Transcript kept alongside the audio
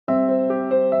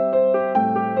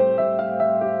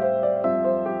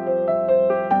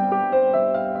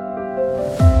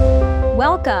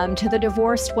Welcome to the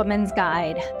Divorced Woman's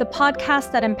Guide, the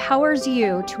podcast that empowers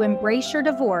you to embrace your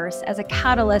divorce as a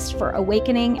catalyst for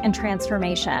awakening and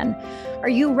transformation. Are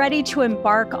you ready to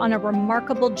embark on a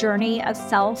remarkable journey of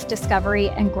self-discovery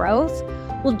and growth?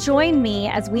 Well, join me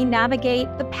as we navigate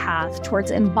the path towards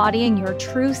embodying your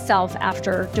true self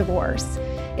after divorce.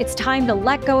 It's time to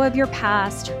let go of your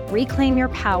past, reclaim your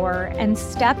power, and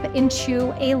step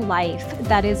into a life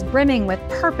that is brimming with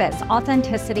purpose,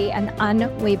 authenticity, and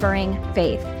unwavering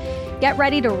faith. Get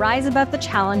ready to rise above the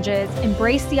challenges,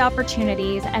 embrace the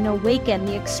opportunities, and awaken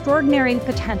the extraordinary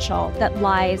potential that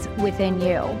lies within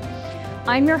you.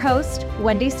 I'm your host,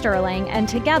 Wendy Sterling, and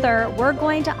together we're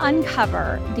going to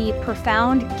uncover the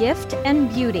profound gift and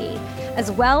beauty,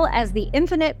 as well as the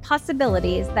infinite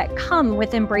possibilities that come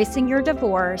with embracing your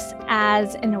divorce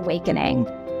as an awakening.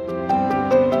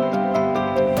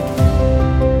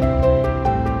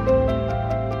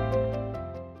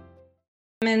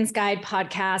 Women's Guide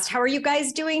podcast. How are you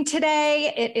guys doing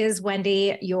today? It is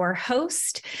Wendy, your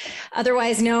host,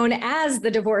 otherwise known as the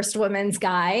Divorced Woman's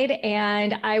Guide.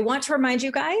 And I want to remind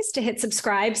you guys to hit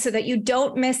subscribe so that you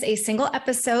don't miss a single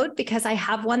episode, because I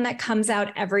have one that comes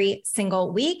out every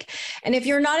single week. And if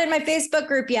you're not in my Facebook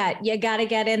group yet, you got to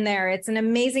get in there. It's an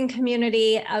amazing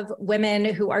community of women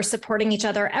who are supporting each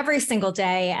other every single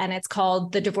day. And it's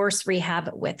called The Divorce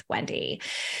Rehab with Wendy.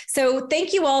 So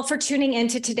thank you all for tuning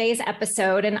into today's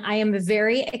episode. And I am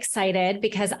very excited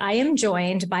because I am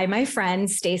joined by my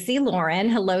friend, Stacey Lauren.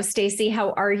 Hello, Stacey.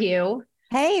 How are you?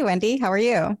 Hey, Wendy. How are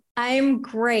you? I'm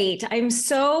great. I'm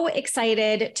so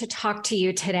excited to talk to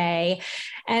you today.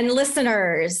 And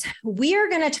listeners, we are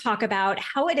going to talk about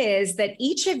how it is that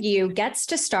each of you gets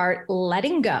to start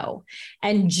letting go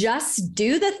and just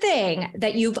do the thing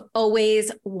that you've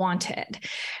always wanted.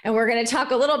 And we're going to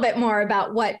talk a little bit more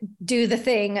about what do the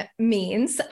thing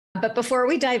means. But before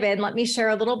we dive in, let me share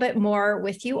a little bit more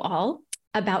with you all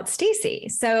about Stacey.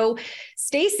 So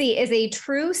Stacey is a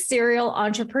true serial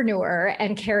entrepreneur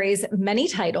and carries many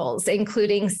titles,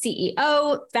 including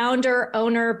CEO, founder,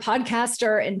 owner,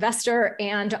 podcaster, investor,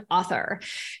 and author.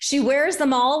 She wears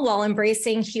them all while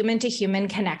embracing human-to-human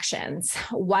connections.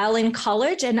 While in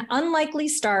college, an unlikely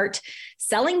start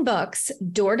selling books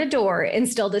door to door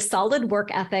instilled a solid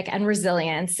work ethic and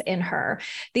resilience in her.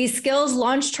 These skills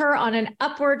launched her on an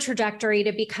upward trajectory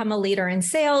to become a leader in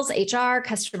sales, HR,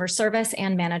 customer service,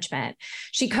 and management.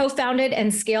 She co-founded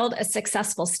and scaled a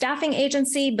successful staffing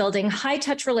agency, building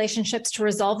high-touch relationships to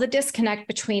resolve the disconnect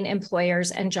between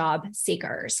employers and job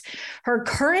seekers. Her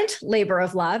current labor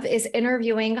of love is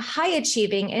interviewing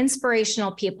high-achieving,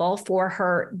 inspirational people for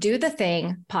her Do the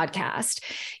Thing podcast.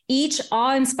 Each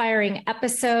awe-inspiring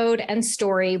episode and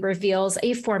story reveals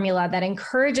a formula that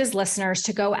encourages listeners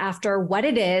to go after what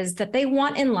it is that they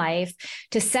want in life,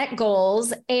 to set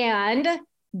goals and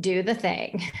do the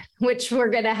thing, which we're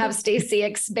going to have Stacey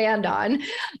expand on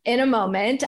in a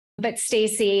moment. But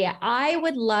Stacey, I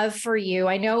would love for you,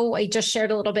 I know I just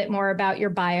shared a little bit more about your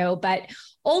bio, but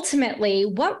ultimately,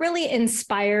 what really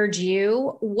inspired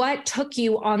you? What took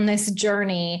you on this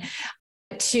journey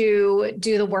to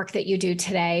do the work that you do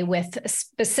today with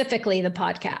specifically the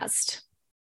podcast?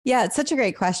 Yeah, it's such a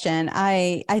great question.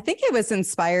 I think it was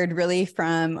inspired really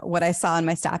from what I saw in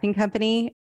my staffing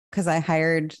company, because I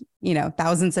hired,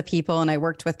 thousands of people and I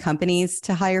worked with companies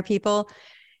to hire people.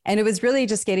 And it was really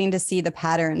just getting to see the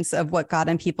patterns of what got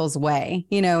in people's way,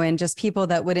 and just people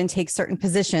that wouldn't take certain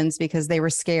positions because they were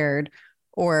scared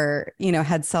or,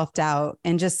 had self-doubt,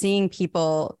 and just seeing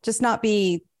people just not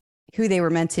be who they were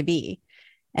meant to be.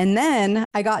 And then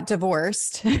I got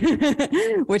divorced,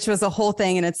 which was a whole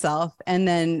thing in itself. And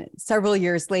then several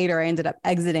years later, I ended up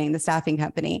exiting the staffing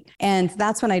company. And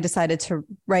that's when I decided to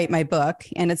write my book.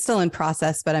 And it's still in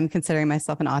process, but I'm considering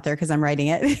myself an author because I'm writing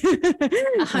it.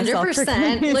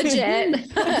 100%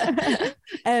 legit.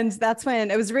 And that's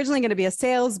when it was originally going to be a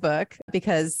sales book,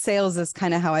 because sales is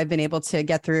kind of how I've been able to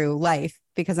get through life,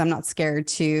 because I'm not scared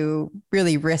to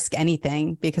really risk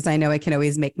anything, because I know I can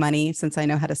always make money since I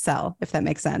know how to sell, if that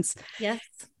makes sense. Yes.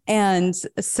 And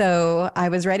so I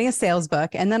was writing a sales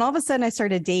book, and then all of a sudden I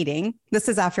started dating. This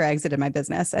is after I exited my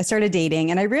business. I started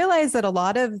dating, and I realized that a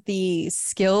lot of the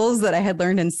skills that I had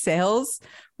learned in sales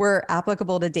were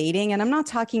applicable to dating. And I'm not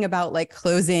talking about like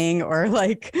closing or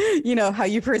like, how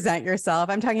you present yourself.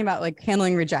 I'm talking about like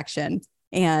handling rejection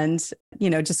and,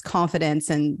 just confidence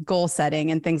and goal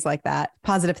setting and things like that,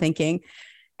 positive thinking.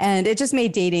 And it just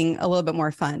made dating a little bit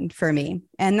more fun for me.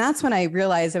 And that's when I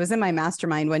realized I was in my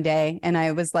mastermind one day and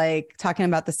I was like talking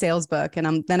about the sales book.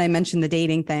 And then I mentioned the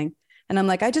dating thing. And I'm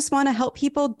like, I just want to help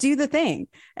people do the thing.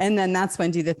 And then that's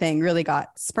when Do the Thing really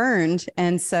got spurned.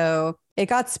 And so it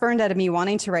got spurned out of me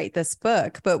wanting to write this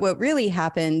book. But what really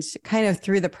happened kind of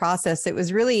through the process, it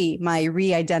was really my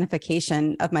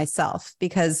re-identification of myself,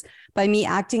 because by me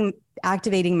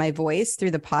activating my voice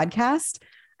through the podcast,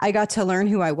 I got to learn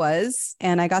who I was,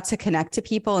 and I got to connect to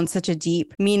people in such a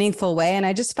deep, meaningful way. And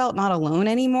I just felt not alone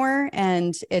anymore.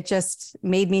 And it just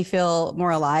made me feel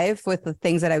more alive with the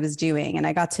things that I was doing. And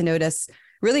I got to notice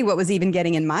really what was even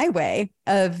getting in my way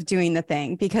of doing the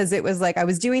thing, because it was like I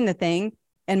was doing the thing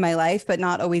in my life, but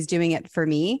not always doing it for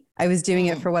me. I was doing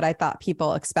it for what I thought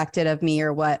people expected of me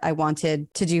or what I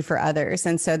wanted to do for others.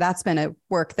 And so that's been a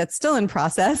work that's still in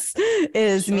process,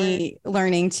 is me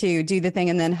learning to do the thing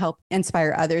and then help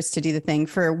inspire others to do the thing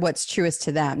for what's truest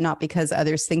to them, not because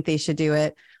others think they should do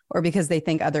it or because they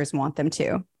think others want them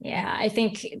to. Yeah, I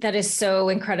think that is so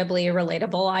incredibly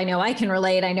relatable. I know I can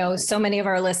relate. I know so many of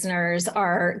our listeners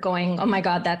are going, oh my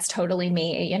God, that's totally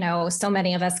me. You know, so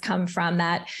many of us come from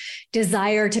that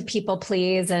desire to people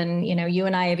please. And, you know, you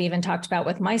and I have even talked about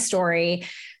with my story,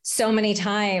 so many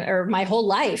times, or my whole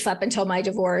life up until my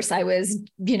divorce, I was,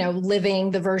 you know,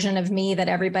 living the version of me that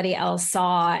everybody else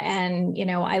saw. And, you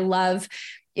know, I love,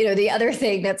 you know, the other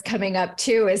thing that's coming up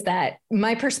too is that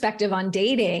my perspective on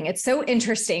dating, it's so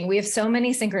interesting. We have so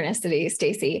many synchronicities,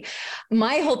 Stacey.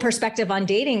 My whole perspective on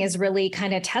dating is really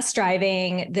kind of test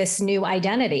driving this new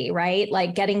identity, right?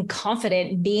 Like getting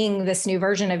confident being this new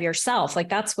version of yourself. Like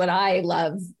that's what I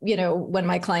love, you know, when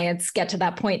my clients get to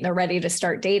that point and they're ready to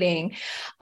start dating.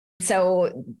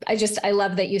 So I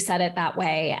love that you said it that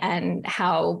way, and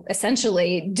how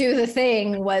essentially do the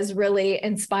thing was really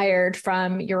inspired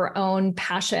from your own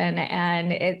passion.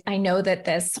 And I know that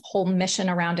this whole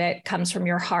mission around it comes from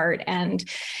your heart, and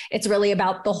it's really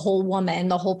about the whole woman,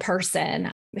 the whole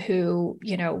person who,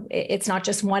 you know, it's not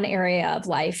just one area of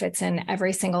life, it's in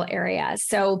every single area.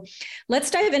 So let's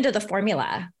dive into the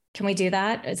formula. Can we do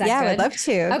that? Is that good? I'd love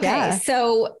to. Okay. Yeah.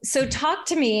 So talk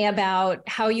to me about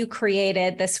how you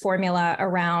created this formula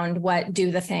around what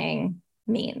do the thing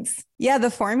means. Yeah.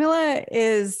 The formula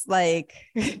is like,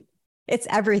 it's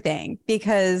everything,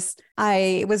 because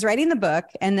I was writing the book,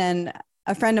 and then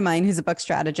a friend of mine who's a book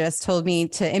strategist told me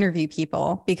to interview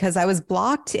people because I was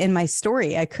blocked in my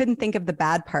story. I couldn't think of the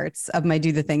bad parts of my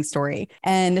do the thing story.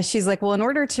 And she's like, well, in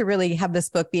order to really have this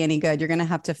book be any good, you're going to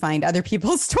have to find other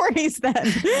people's stories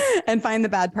then and find the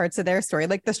bad parts of their story,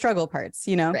 like the struggle parts,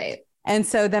 you know? Right. And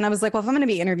so then I was like, well, if I'm going to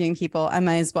be interviewing people, I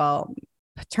might as well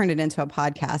turn it into a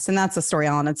podcast. And that's a story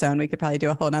all on its own. We could probably do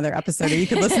a whole nother episode, or you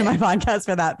could listen to my podcast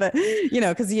for that. But, you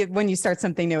know, because when you start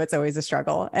something new, it's always a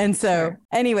struggle. And so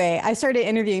anyway, I started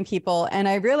interviewing people, and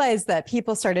I realized that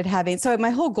people started having, so my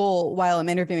whole goal while I'm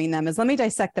interviewing them is let me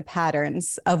dissect the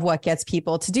patterns of what gets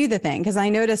people to do the thing. Because I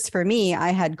noticed for me,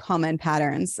 I had common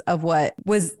patterns of what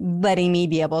was letting me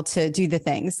be able to do the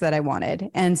things that I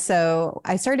wanted. And so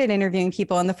I started interviewing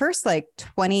people, in the first like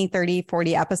 20, 30,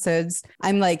 40 episodes,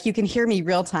 I'm like, you can hear me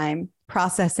real time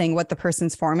processing what the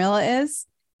person's formula is.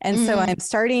 And so I'm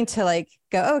starting to like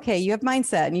go, okay, you have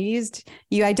mindset, and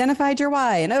you identified your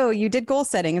why, and oh, you did goal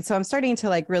setting. And so I'm starting to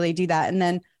like really do that. And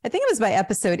then I think it was by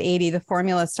episode 80, the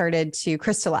formula started to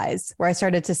crystallize, where I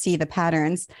started to see the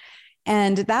patterns.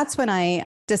 And that's when I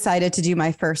decided to do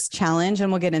my first challenge.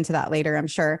 And we'll get into that later, I'm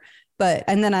sure.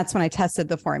 And then that's when I tested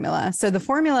the formula. So the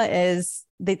formula it's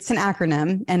an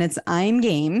acronym, and it's I'm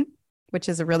game, which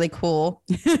is a really cool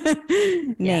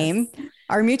name. Yes.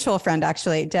 Our mutual friend,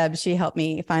 actually, Deb, she helped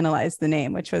me finalize the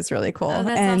name, which was really cool. Oh,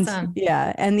 that's awesome.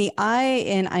 Yeah. And the I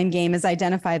in I'm game is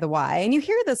identify the why. And you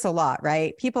hear this a lot,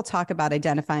 right? People talk about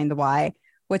identifying the why.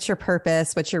 What's your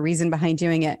purpose? What's your reason behind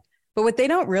doing it? But what they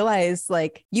don't realize,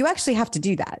 like, you actually have to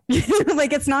do that.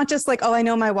 Like, it's not just like, oh, I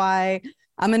know my why,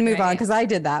 I'm going to move on. Because I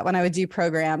did that when I would do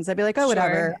programs. I'd be like, oh,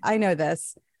 whatever, I know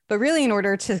this. But really, in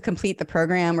order to complete the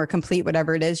program or complete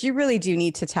whatever it is, you really do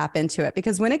need to tap into it,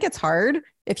 because when it gets hard,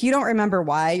 if you don't remember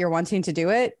why you're wanting to do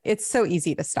it, it's so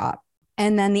easy to stop.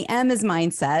 And then the M is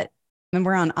mindset. And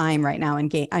we're on I'm right now in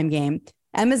I'm game.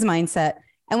 M is mindset.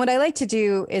 And what I like to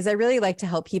do is I really like to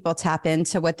help people tap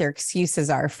into what their excuses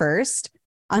are first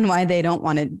on why they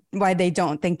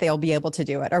don't think they'll be able to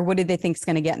do it, or what do they think is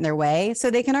going to get in their way. So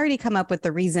they can already come up with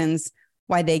the reasons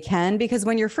why they can, because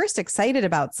when you're first excited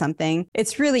about something,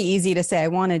 it's really easy to say, I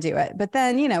want to do it. But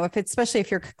then, you know, especially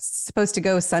if you're supposed to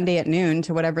go Sunday at noon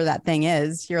to whatever that thing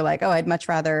is, you're like, oh, I'd much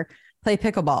rather play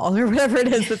pickleball or whatever it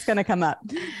is that's going to come up,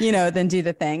 you know, than do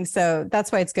the thing. So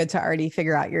that's why it's good to already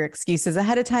figure out your excuses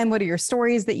ahead of time. What are your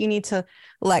stories that you need to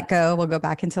let go? We'll go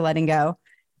back into letting go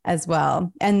as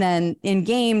well. And then in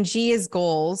game, G is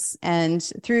goals. And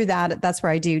through that, that's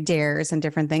where I do dares and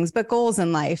different things, but goals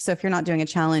in life. So if you're not doing a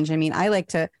challenge, I mean, a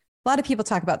lot of people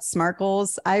talk about SMART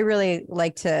goals. I really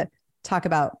like to talk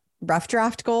about rough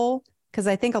draft goal, because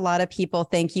I think a lot of people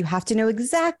think you have to know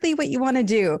exactly what you want to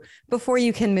do before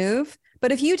you can move.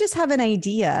 But if you just have an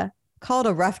idea called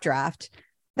a rough draft,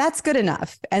 that's good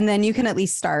enough. And then you can at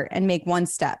least start and make one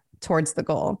step towards the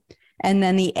goal. And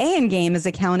then the A in game is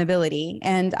accountability.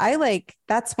 And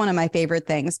that's one of my favorite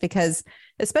things, because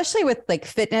especially with like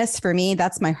fitness, for me,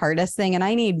 that's my hardest thing. And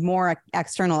I need more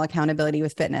external accountability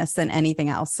with fitness than anything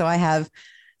else. So I have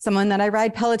someone that I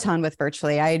ride Peloton with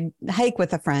virtually. I hike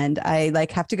with a friend. I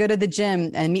have to go to the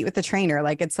gym and meet with the trainer.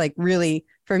 It's really,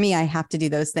 for me, I have to do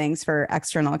those things for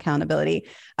external accountability.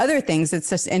 Other things, it's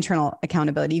just internal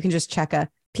accountability. You can just check a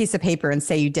piece of paper and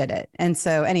say you did it. And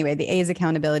so anyway, the A is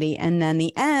accountability. And then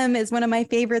the M is one of my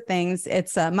favorite things.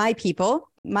 It's my people.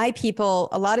 My people,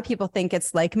 a lot of people think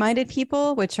it's like-minded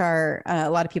people, which are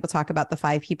a lot of people talk about the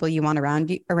 5 people you want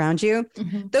around you.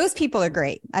 Mm-hmm. Those people are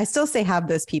great. I still say have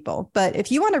those people. But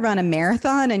if you want to run a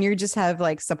marathon and you just have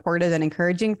supportive and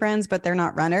encouraging friends, but they're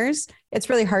not runners, it's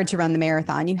really hard to run the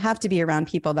marathon. You have to be around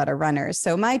people that are runners.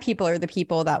 So my people are the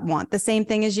people that want the same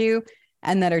thing as you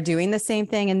and that are doing the same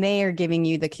thing. And they are giving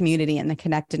you the community and the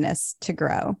connectedness to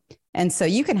grow. And so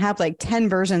you can have 10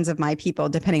 versions of my people,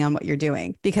 depending on what you're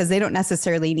doing, because they don't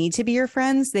necessarily need to be your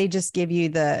friends. They just give you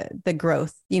the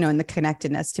growth, and the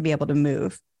connectedness to be able to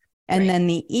move. And Then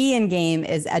the E in game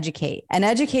is educate. And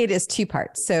educate is 2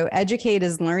 parts. So educate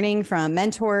is learning from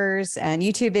mentors and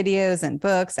YouTube videos and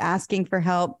books, asking for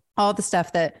help, all the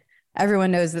stuff that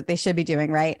everyone knows that they should be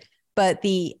doing, right? But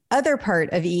the other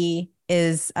part of E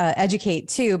is educate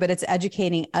too, but it's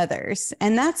educating others.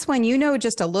 And that's when you know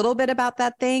just a little bit about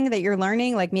that thing that you're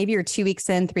learning, maybe you're 2 weeks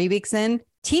in, 3 weeks in,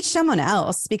 teach someone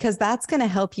else, because that's going to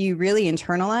help you really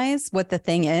internalize what the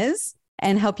thing is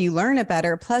and help you learn it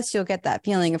better. Plus you'll get that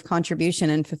feeling of contribution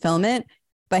and fulfillment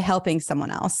by helping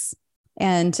someone else.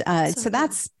 And so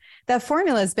that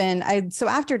formula has been, so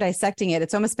after dissecting it,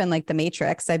 it's almost been like the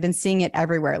Matrix. I've been seeing it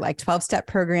everywhere, 12-step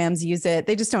programs use it.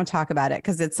 They just don't talk about it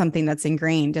because it's something that's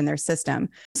ingrained in their system.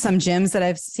 Some gyms that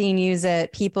I've seen use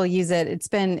it, people use it. It's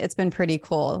been pretty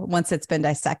cool once it's been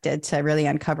dissected to really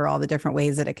uncover all the different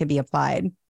ways that it could be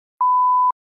applied.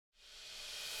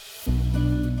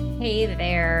 Hey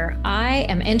there. I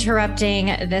am interrupting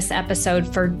this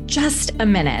episode for just a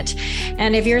minute.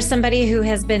 And if you're somebody who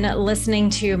has been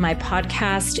listening to my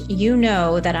podcast, you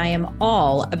know that I am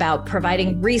all about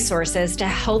providing resources to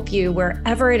help you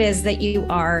wherever it is that you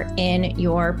are in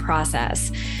your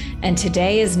process. And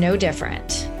today is no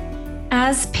different.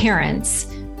 As parents,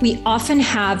 we often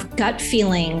have gut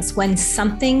feelings when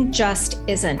something just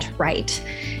isn't right.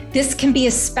 This can be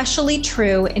especially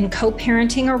true in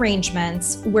co-parenting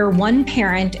arrangements where one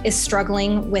parent is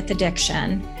struggling with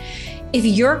addiction. If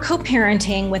you're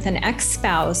co-parenting with an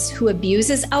ex-spouse who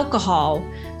abuses alcohol,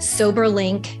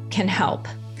 SoberLink can help.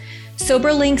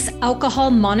 SoberLink's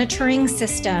alcohol monitoring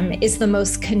system is the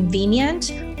most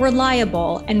convenient,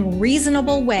 reliable, and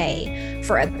reasonable way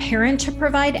for a parent to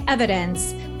provide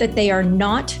evidence that they are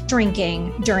not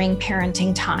drinking during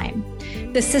parenting time.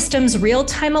 The system's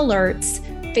real-time alerts,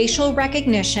 facial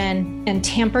recognition, and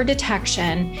tamper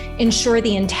detection ensure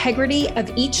the integrity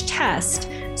of each test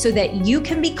so that you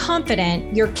can be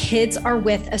confident your kids are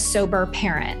with a sober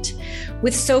parent.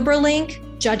 With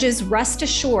SoberLink, judges rest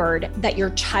assured that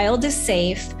your child is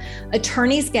safe,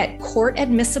 attorneys get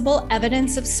court-admissible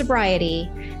evidence of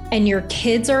sobriety, and your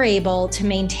kids are able to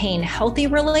maintain healthy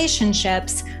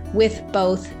relationships with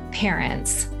both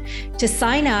parents. To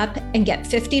sign up and get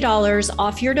 $50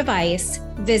 off your device,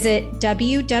 visit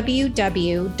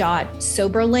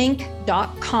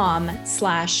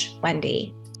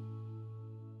www.soberlink.com/Wendy.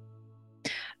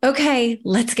 Okay,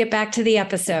 let's get back to the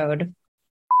episode.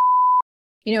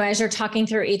 As you're talking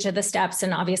through each of the steps,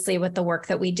 and obviously with the work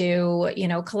that we do,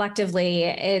 collectively,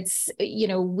 it's,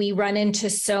 we run into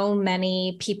so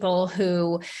many people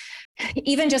who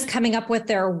even just coming up with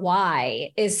their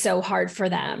why is so hard for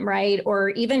them, right? Or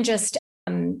even just,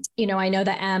 I know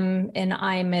the M in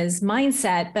I'm is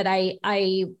mindset, but I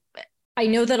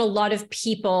know that a lot of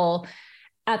people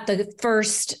at the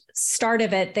first start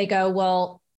of it, they go,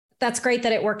 well, that's great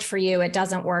that it worked for you. It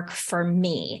doesn't work for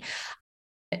me.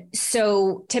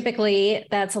 So typically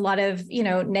that's a lot of,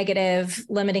 negative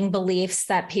limiting beliefs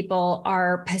that people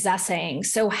are possessing.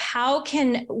 So how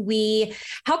can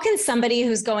somebody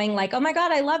who's going oh my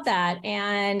God, I love that,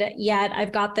 and yet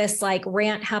I've got this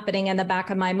rant happening in the back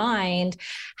of my mind,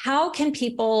 how can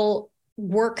people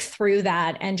work through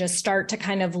that and just start to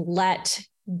kind of let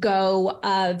go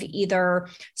of either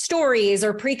stories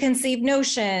or preconceived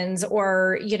notions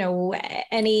or,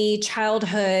 any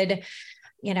childhood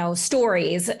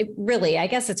stories, really, I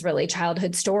guess it's really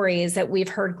childhood stories that we've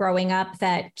heard growing up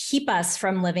that keep us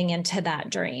from living into that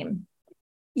dream?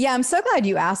 Yeah, I'm so glad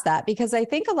you asked that, because I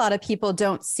think a lot of people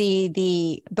don't see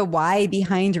the why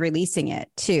behind releasing it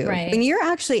too. Right. When you're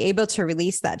actually able to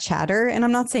release that chatter, and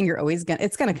I'm not saying you're always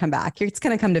it's going to come back. It's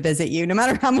going to come to visit you no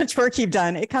matter how much work you've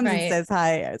done. It comes and says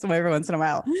hi every once in a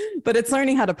while, but it's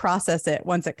learning how to process it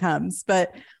once it comes.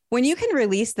 But when you can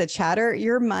release the chatter,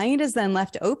 your mind is then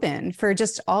left open for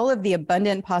just all of the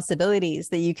abundant possibilities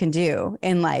that you can do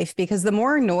in life, because the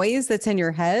more noise that's in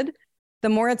your head, the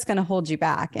more it's going to hold you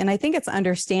back. And I think it's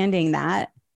understanding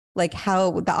that, like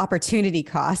how the opportunity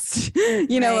cost,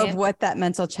 of what that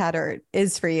mental chatter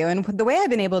is for you. And the way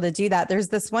I've been able to do that, there's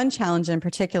this one challenge in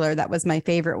particular that was my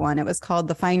favorite one. It was called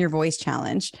the Find Your Voice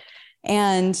Challenge.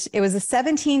 And it was a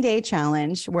 17-day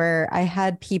challenge where I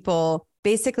had people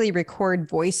basically record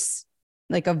voice,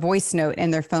 like a voice note in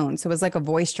their phone. So it was like a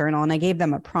voice journal. And I gave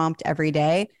them a prompt every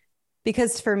day.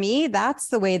 Because for me, that's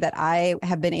the way that I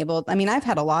have been able. I mean, I've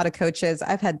had a lot of coaches,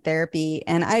 I've had therapy,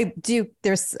 and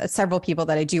there's several people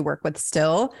that I do work with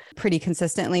still pretty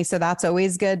consistently. So that's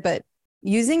always good. But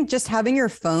having your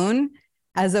phone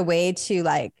as a way to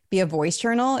like be a voice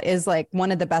journal is like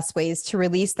one of the best ways to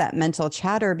release that mental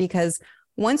chatter, because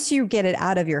once you get it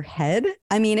out of your head,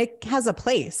 I mean, it has a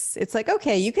place. It's like,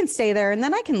 okay, you can stay there and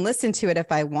then I can listen to it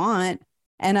if I want.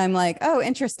 And I'm like, oh,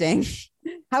 interesting.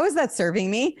 How is that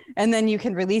serving me? And then you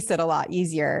can release it a lot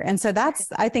easier. And so that's,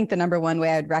 I think, the number one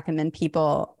way I'd recommend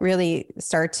people really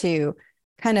start to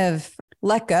kind of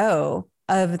let go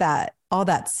of that, all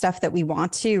that stuff that we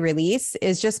want to release,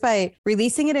 is just by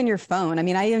releasing it in your phone. I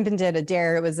mean, I even did a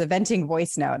dare. It was a venting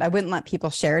voice note. I wouldn't let people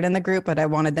share it in the group, but I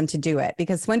wanted them to do it,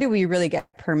 because when do we really get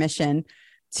permission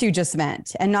to just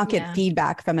vent and not get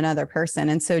feedback from another person?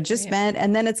 And so just vent.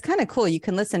 And then it's kind of cool. You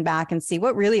can listen back and see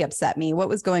what really upset me, what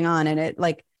was going on. And it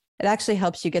actually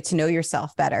helps you get to know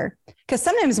yourself better. Because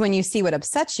sometimes when you see what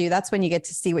upsets you, that's when you get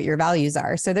to see what your values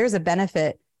are. So there's a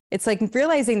benefit. It's like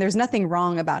realizing there's nothing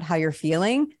wrong about how you're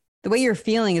feeling. The way you're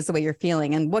feeling is the way you're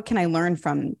feeling. And what can I learn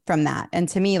from that? And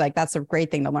to me, like, that's a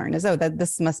great thing to learn is, that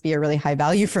this must be a really high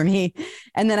value for me.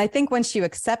 And then I think once you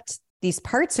accept these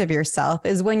parts of yourself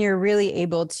is when you're really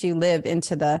able to live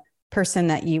into the person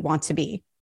that you want to be.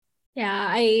 Yeah,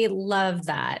 I love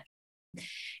that.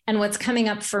 And what's coming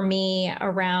up for me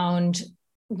around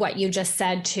what you just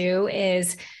said too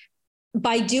is,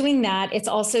 by doing that, it's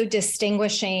also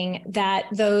distinguishing that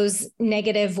those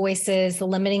negative voices, the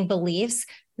limiting beliefs,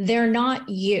 they're not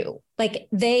you. Like,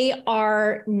 they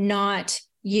are not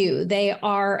you. They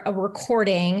are a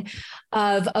recording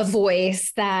of a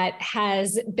voice that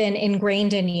has been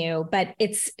ingrained in you. But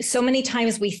it's so many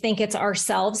times we think it's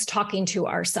ourselves talking to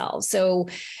ourselves. So,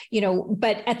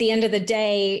 but at the end of the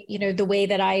day, the way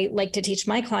that I like to teach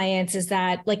my clients is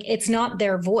that, like, it's not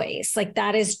their voice. Like,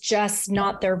 that is just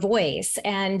not their voice.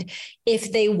 And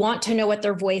if they want to know what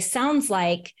their voice sounds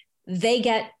like, they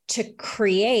get to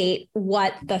create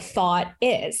what the thought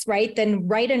is, right? Then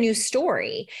write a new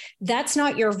story. That's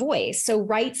not your voice. So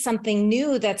write something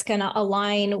new that's going to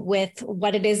align with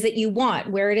what it is that you want,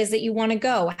 where it is that you want to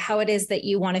go, how it is that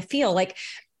you want to feel. Like,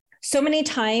 so many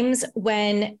times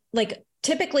when, like,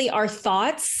 typically our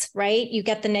thoughts, right? You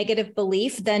get the negative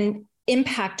belief, then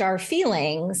impact our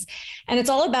feelings. And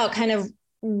it's all about kind of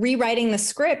rewriting the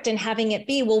script and having it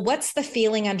be, well, what's the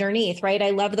feeling underneath, right?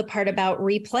 I love the part about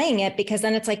replaying it, because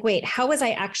then it's like, wait, how was I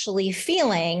actually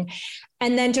feeling?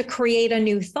 And then to create a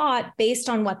new thought based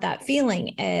on what that feeling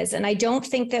is. And I don't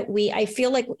think that I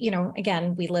feel like,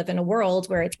 again, we live in a world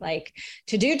where it's like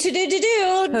to do,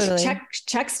 totally.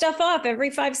 check stuff off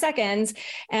every 5 seconds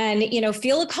and,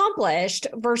 feel accomplished,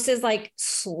 versus like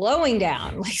slowing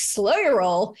down, like slow your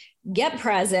roll, get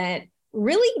present,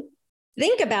 really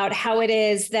think about how it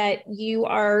is that you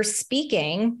are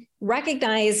speaking,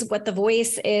 recognize what the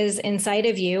voice is inside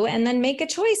of you, and then make a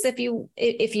choice. If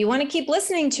you want to keep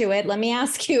listening to it, let me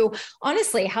ask you,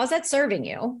 honestly, how's that serving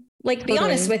you? Like, be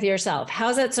honest with yourself.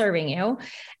 How's that serving you?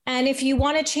 And if you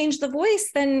want to change the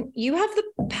voice, then you have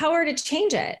the power to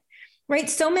change it. Right?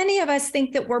 So many of us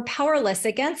think that we're powerless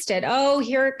against it. Oh,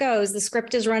 here it goes. The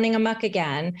script is running amok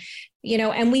again,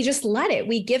 and we just let it.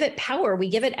 We give it power. We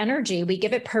give it energy. We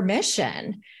give it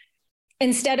permission,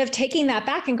 instead of taking that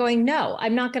back and going, no,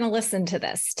 I'm not going to listen to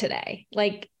this today.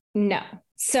 Like, no.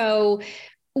 So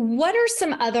what are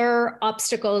some other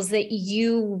obstacles that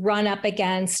you run up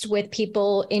against with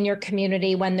people in your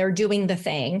community when they're doing the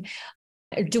thing?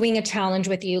 Doing a challenge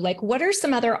with you? Like, what are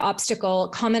some other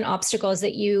common obstacles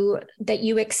that you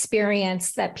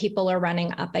experience that people are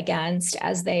running up against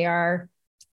as they are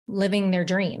living their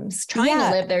dreams, trying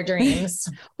to live their dreams.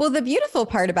 Well, the beautiful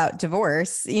part about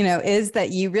divorce, is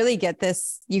that you really get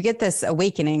this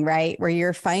awakening, right? Where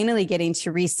you're finally getting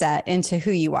to reset into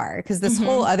who you are. Because this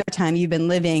whole other time you've been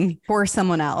living for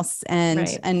someone else. And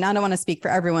I don't want to speak for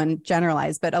everyone,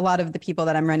 generalize, but a lot of the people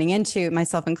that I'm running into,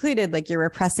 myself included, like you're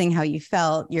repressing how you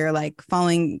felt. You're like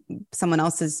following someone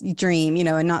else's dream,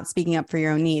 and not speaking up for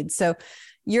your own needs. So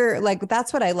you're like,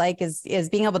 that's what I like is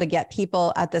being able to get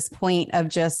people at this point of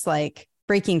just like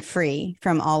breaking free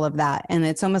from all of that. And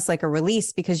it's almost like a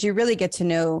release because you really get to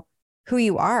know who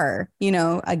you are,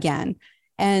 again.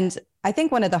 And I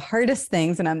think one of the hardest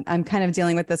things, and I'm kind of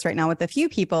dealing with this right now with a few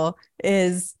people,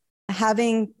 is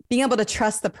being able to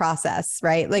trust the process,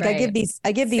 right? Like I give these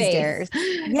dares.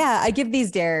 Yeah, I give these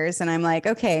dares and I'm like,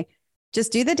 okay,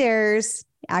 just do the dares,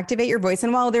 activate your voice.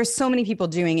 And while there's so many people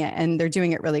doing it and they're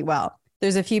doing it really well,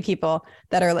 there's a few people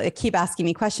that are like, keep asking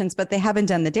me questions, but they haven't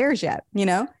done the dares yet,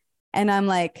 And I'm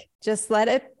like, just let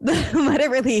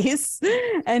it release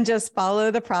and just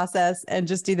follow the process and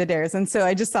just do the dares. And so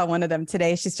I just saw one of them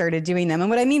today. She started doing them.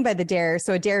 And what I mean by the dare,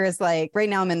 so a dare is like, right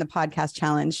now I'm in the podcast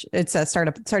challenge. It's a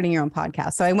starting your own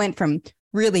podcast. So I went from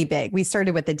really big. We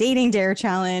started with the dating dare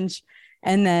challenge.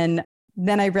 And then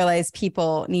I realized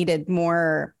people needed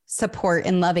more support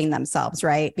in loving themselves,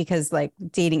 right? Because like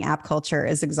dating app culture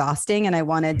is exhausting. And I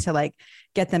wanted to like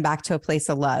get them back to a place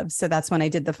of love. So that's when I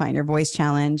did the Find Your Voice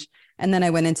challenge. And then I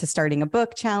went into starting a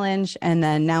book challenge. And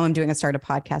then now I'm doing a start a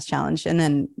podcast challenge. And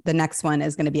then the next one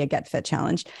is going to be a Get Fit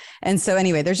challenge. And so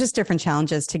anyway, there's just different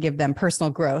challenges to give them personal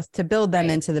growth, to build them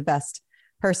into the best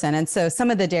person. And so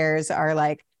some of the dares are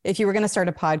like, if you were going to start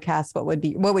a podcast,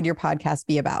 what would your podcast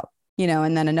be about?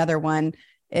 And then another one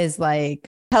is like,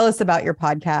 tell us about your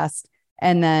podcast.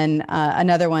 And then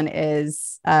another one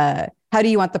is, how do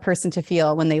you want the person to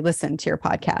feel when they listen to your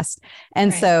podcast?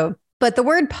 And so, but the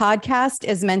word podcast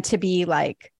is meant to be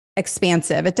like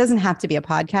expansive. It doesn't have to be a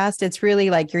podcast. It's really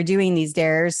like you're doing these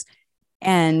dares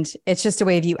and it's just a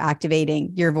way of you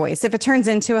activating your voice. If it turns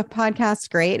into a podcast,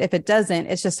 great. If it doesn't,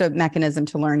 it's just a mechanism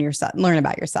to learn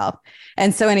about yourself.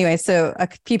 And so anyway, so a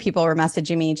few people were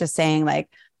messaging me just saying like,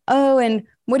 oh, and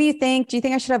what do you think? Do you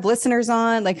think I should have listeners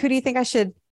on? Like, who do you think I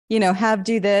should, have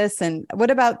do this? And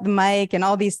what about the mic and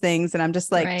all these things? And I'm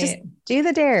just like, just do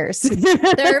the dares. But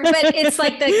it's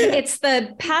like it's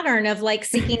the pattern of like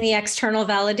seeking the external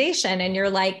validation. And you're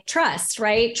like, trust,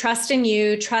 right? Trust in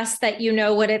you, trust that you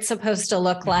know what it's supposed to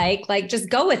look like just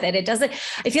go with it.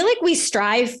 I feel like we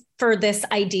strive for this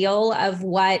ideal of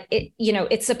what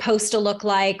it's supposed to look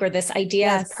like, or this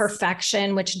idea of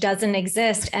perfection, which doesn't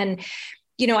exist. And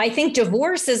I think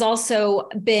divorce has also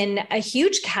been a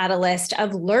huge catalyst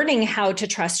of learning how to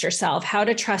trust yourself, how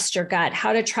to trust your gut,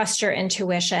 how to trust your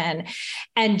intuition,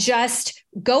 and just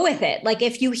go with it. Like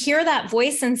if you hear that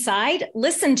voice inside,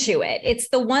 listen to it. It's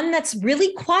the one that's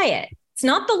really quiet. It's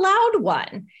not the loud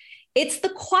one. It's the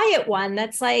quiet one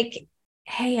that's like,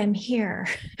 hey, I'm here,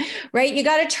 right? You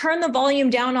got to turn the volume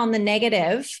down on the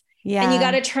negative. Yeah. And you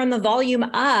got to turn the volume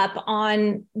up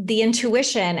on the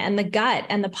intuition and the gut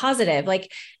and the positive.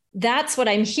 Like that's what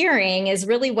I'm hearing is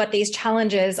really what these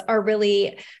challenges are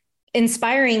really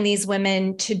inspiring these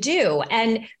women to do.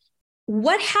 And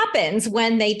what happens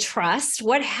when they trust?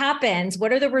 What happens?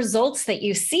 What are the results that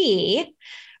you see?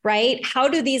 Right? How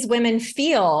do these women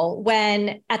feel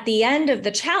when at the end of the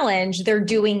challenge, they're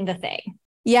doing the thing?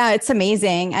 Yeah, it's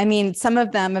amazing. I mean, some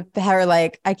of them are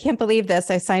like, I can't believe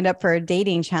this. I signed up for a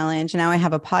dating challenge. Now I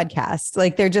have a podcast.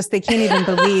 Like they can't even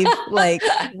believe like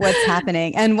what's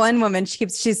happening. And one woman,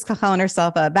 she's calling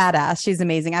herself a badass. She's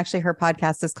amazing. Actually, her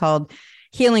podcast is called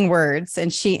Healing Words,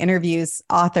 and she interviews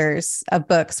authors of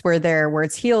books where their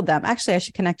words healed them. Actually, I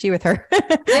should connect you with her.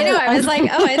 I know. I was like,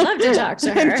 oh, I'd love to talk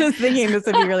to her. I'm just thinking this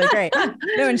would be really great.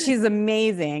 No, and she's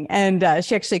amazing. And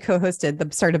she actually co-hosted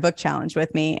the Start a Book Challenge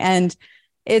with me. And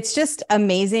it's just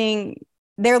amazing.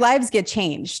 Their lives get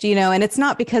changed, and it's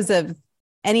not because of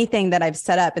anything that I've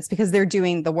set up. It's because they're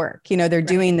doing the work, they're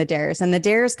doing the dares, and the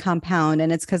dares compound.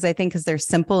 And it's because they're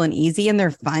simple and easy and they're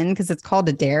fun because it's called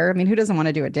a dare. I mean, who doesn't want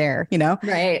to do a dare,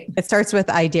 Right. It starts with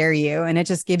I dare you. And it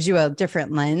just gives you a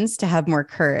different lens to have more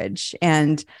courage.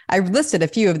 And I listed a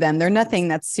few of them. They're nothing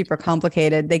that's super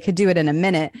complicated. They could do it in a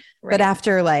minute, but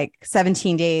after like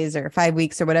 17 days or 5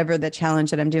 weeks or whatever the challenge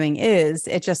that I'm doing is,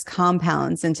 it just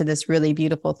compounds into this really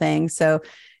beautiful thing. So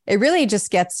it really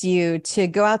just gets you to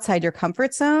go outside your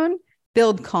comfort zone,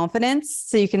 build confidence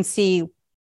so you can see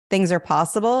things are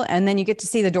possible. And then you get to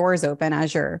see the doors open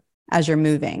as you're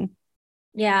moving.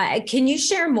 Yeah. Can you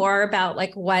share more about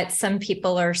like what some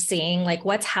people are seeing, like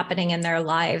what's happening in their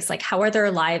lives? Like how are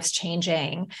their lives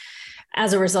changing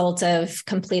as a result of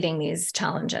completing these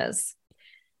challenges?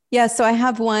 Yeah. So I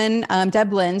have one,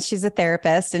 Deb Lynn, she's a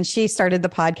therapist, and she started the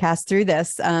podcast through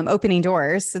this, opening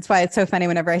doors. That's why it's so funny.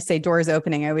 Whenever I say doors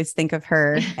opening, I always think of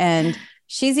her. And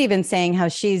she's even saying how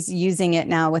she's using it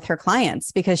now with her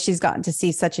clients because she's gotten to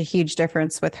see such a huge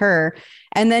difference with her.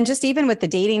 And then just even with the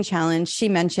dating challenge, she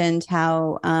mentioned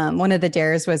how one of the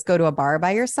dares was go to a bar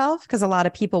by yourself, because a lot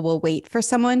of people will wait for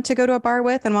someone to go to a bar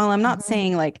with. And while I'm not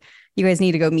saying like you guys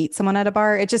need to go meet someone at a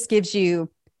bar, it just gives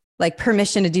you like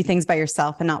permission to do things by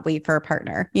yourself and not wait for a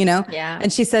partner, you know? Yeah.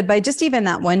 And she said by just even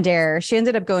that one dare, she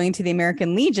ended up going to the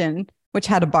American Legion, which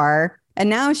had a bar. And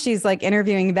now she's like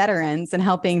interviewing veterans and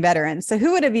helping veterans. So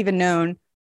who would have even known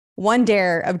one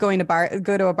dare of go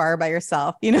to a bar by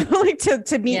yourself, you know, like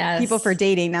to meet people for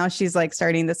dating. Now she's like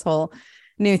starting this whole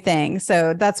new thing.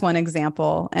 So that's one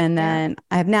example. And then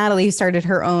I have Natalie, who started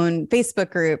her own Facebook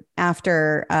group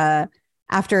after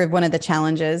one of the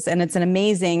challenges. And it's an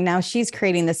amazing, now she's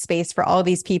creating this space for all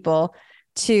these people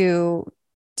to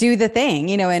do the thing,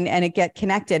 you know, and get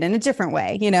connected in a different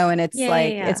way, you know, and it's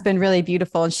it's been really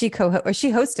beautiful. And she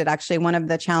hosted actually one of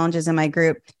the challenges in my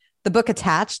group, the book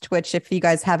Attached, which if you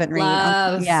guys haven't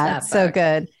read, it's so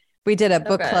good. We did a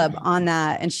book club on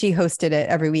that, and she hosted it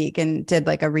every week and did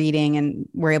like a reading, and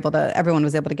everyone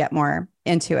was able to get more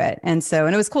into it. And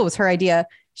it was cool. It was her idea.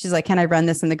 She's like, can I run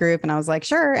this in the group? And I was like,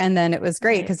 sure. And then it was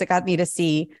great because it got me to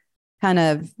see kind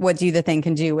of what Do the Thing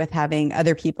can do with having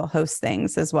other people host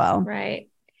things as well. Right.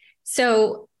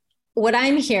 So what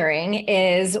I'm hearing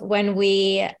is when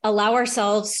we allow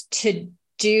ourselves to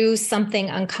do something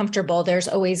uncomfortable, there's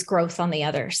always growth on the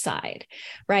other side,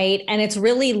 right? And it's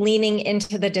really leaning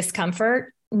into the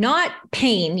discomfort, not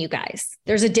pain, you guys.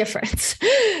 There's a difference,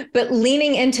 but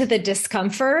leaning into the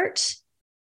discomfort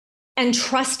and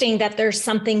trusting that there's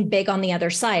something big on the other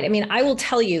side. I mean, I will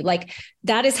tell you, like,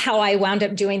 that is how I wound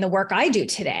up doing the work I do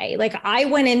today. Like, I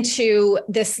went into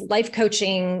this life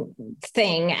coaching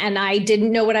thing and I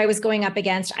didn't know what I was going up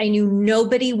against. I knew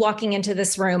nobody walking into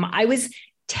this room. I was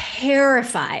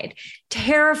terrified.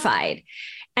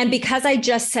 And because I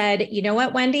just said, you know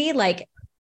what, Wendy, like,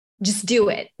 just do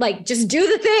it. Like, just do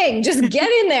the thing. Just get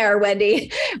in there,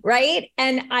 Wendy. Right.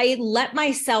 And I let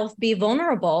myself be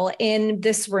vulnerable in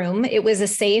this room. It was a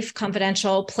safe,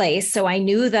 confidential place. So I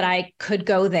knew that I could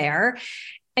go there.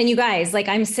 And you guys, like,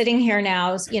 I'm sitting here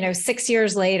now, 6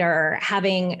 years later,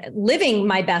 living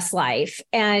my best life.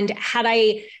 And had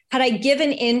I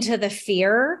given into the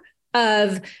fear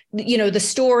of, the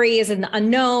stories and the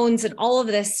unknowns and all of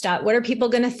this stuff, what are people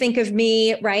going to think of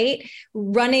me? Right.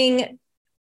 Running,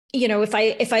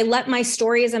 if I let my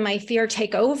stories and my fear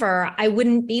take over, I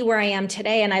wouldn't be where I am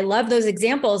today. And I love those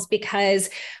examples because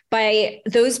by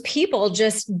those people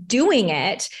just doing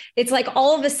it, it's like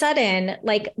all of a sudden,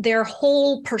 like, their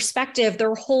whole perspective,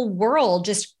 their whole world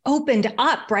just opened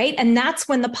up, right? And that's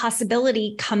when the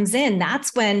possibility comes in.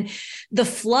 That's when the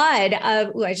flood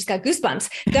of, I just got goosebumps.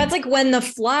 That's like when the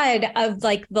flood of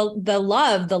like the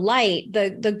love, the light,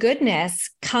 the goodness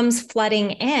comes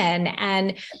flooding in.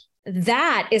 And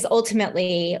that is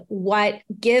ultimately what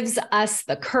gives us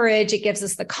the courage. It gives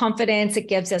us the confidence. It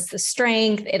gives us the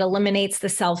strength. It eliminates the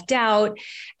self-doubt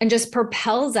and just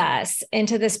propels us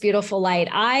into this beautiful light.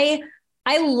 I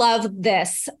love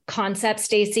this concept,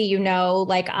 Stacey,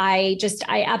 like I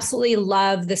absolutely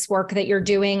love this work that you're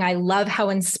doing. I love how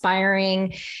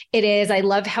inspiring it is. I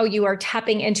love how you are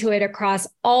tapping into it across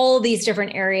all these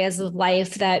different areas of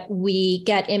life that we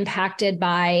get impacted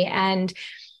by. And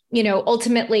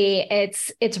ultimately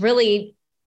it's really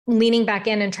leaning back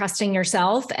in and trusting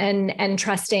yourself and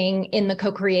trusting in the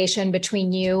co-creation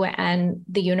between you and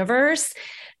the universe,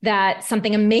 that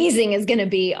something amazing is going to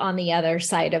be on the other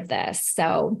side of this.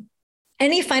 So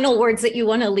any final words that you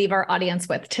want to leave our audience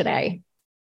with today?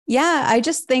 Yeah, I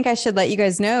just think I should let you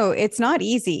guys know it's not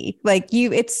easy.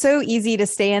 It's so easy to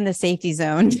stay in the safety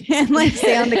zone and like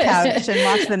stay on the couch and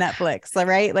watch the Netflix,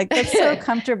 right? Like, that's so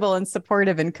comfortable and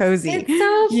supportive and cozy. It's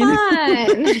so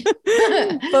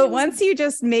fun. But once you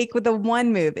just make the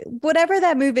one move, whatever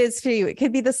that move is for you, it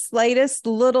could be the slightest,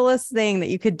 littlest thing that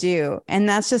you could do. And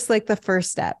that's just like the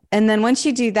first step. And then once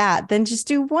you do that, then just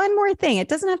do one more thing. It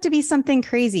doesn't have to be something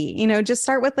crazy, just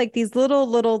start with like these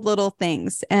little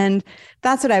things. And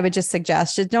that's what I would just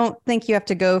suggest. Just don't think you have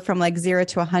to go from like 0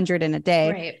 to 100 in a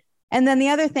day. Right. And then the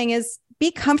other thing is be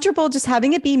comfortable just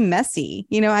having it be messy.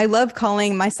 I love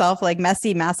calling myself like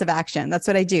messy, massive action. That's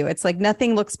what I do. It's like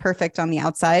nothing looks perfect on the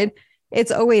outside.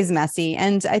 It's always messy.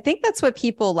 And I think that's what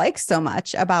people like so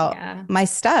much about my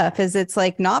stuff is it's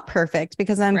like not perfect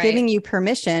because I'm giving you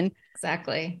permission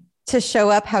to show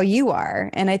up how you are.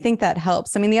 And I think that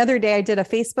helps. I mean, the other day I did a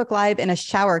Facebook Live in a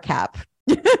shower cap.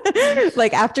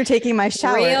 Like after taking my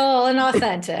shower. Real and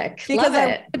authentic. Because Love I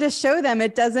it. wanted to show them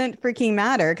it doesn't freaking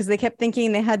matter, because they kept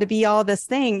thinking they had to be all this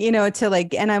thing, to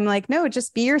like, and I'm like, no,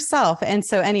 just be yourself. And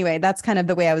so anyway, that's kind of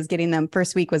the way I was getting them.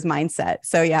 First week was mindset.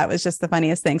 So yeah, it was just the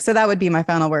funniest thing. So that would be my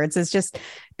final words, is just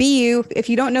be you. If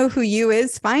you don't know who you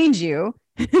is, find you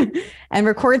and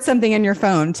record something in your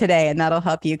phone today. And that'll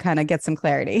help you kind of get some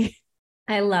clarity.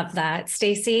 I love that.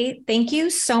 Stacey, thank you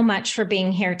so much for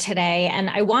being here today. And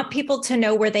I want people to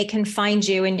know where they can find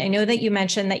you. And I know that you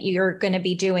mentioned that you're going to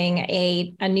be doing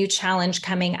a new challenge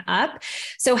coming up.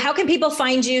 So how can people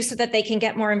find you so that they can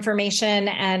get more information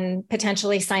and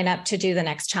potentially sign up to do the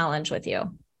next challenge with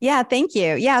you? Yeah, thank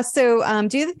you. Yeah. So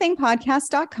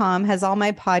dothethingpodcast.com has all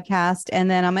my podcast.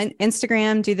 And then I'm on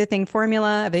Instagram, Do the Thing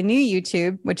Formula. I have a new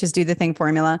YouTube, which is Do the Thing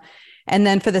Formula. And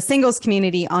then for the singles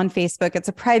community on Facebook, it's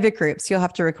a private group. So you'll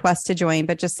have to request to join,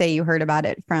 but just say you heard about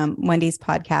it from Wendy's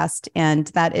podcast. And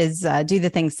that is Do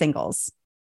the Thing Singles.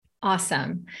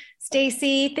 Awesome.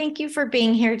 Stacey, thank you for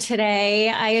being here today.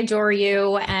 I adore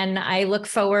you. And I look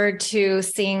forward to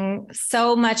seeing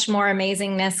so much more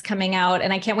amazingness coming out.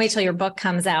 And I can't wait till your book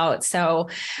comes out. So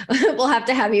we'll have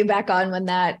to have you back on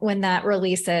when that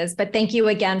releases. But thank you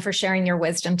again for sharing your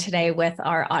wisdom today with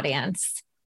our audience.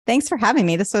 Thanks for having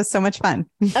me. This was so much fun.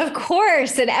 Of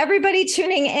course. And everybody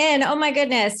tuning in, oh my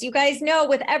goodness, you guys know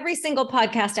with every single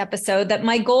podcast episode that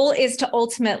my goal is to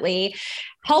ultimately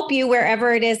help you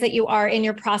wherever it is that you are in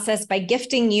your process by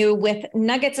gifting you with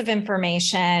nuggets of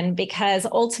information, because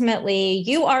ultimately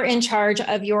you are in charge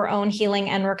of your own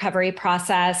healing and recovery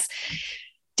process.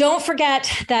 Don't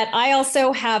forget that I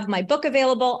also have my book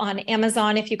available on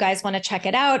Amazon if you guys want to check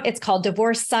it out. It's called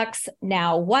Divorce Sucks,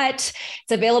 Now What?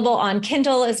 It's available on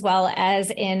Kindle as well as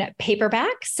in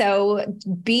paperback. So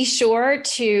be sure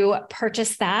to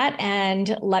purchase that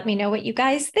and let me know what you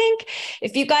guys think.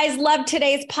 If you guys loved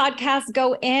today's podcast,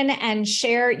 go in and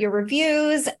share your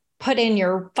reviews. Put in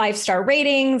your 5-star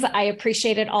ratings. I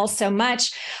appreciate it all so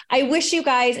much. I wish you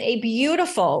guys a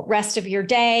beautiful rest of your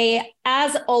day.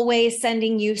 As always,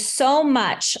 sending you so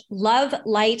much love,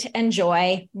 light, and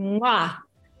joy. Mwah.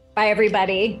 Bye,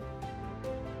 everybody.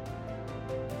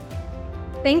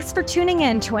 Thanks for tuning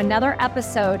in to another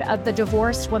episode of the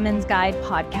Divorced Women's Guide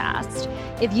podcast.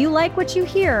 If you like what you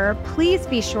hear, please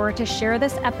be sure to share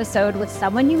this episode with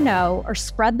someone you know or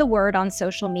spread the word on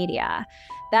social media.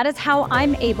 That is how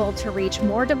I'm able to reach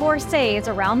more divorcees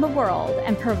around the world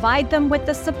and provide them with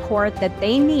the support that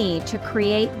they need to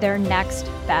create their next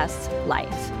best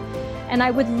life. And I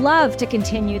would love to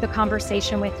continue the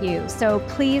conversation with you. So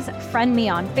please friend me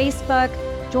on Facebook,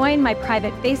 join my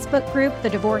private Facebook group, The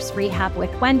Divorce Rehab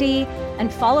with Wendy,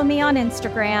 and follow me on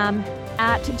Instagram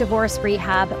 @Divorce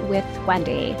Rehab with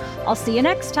Wendy. I'll see you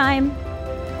next time.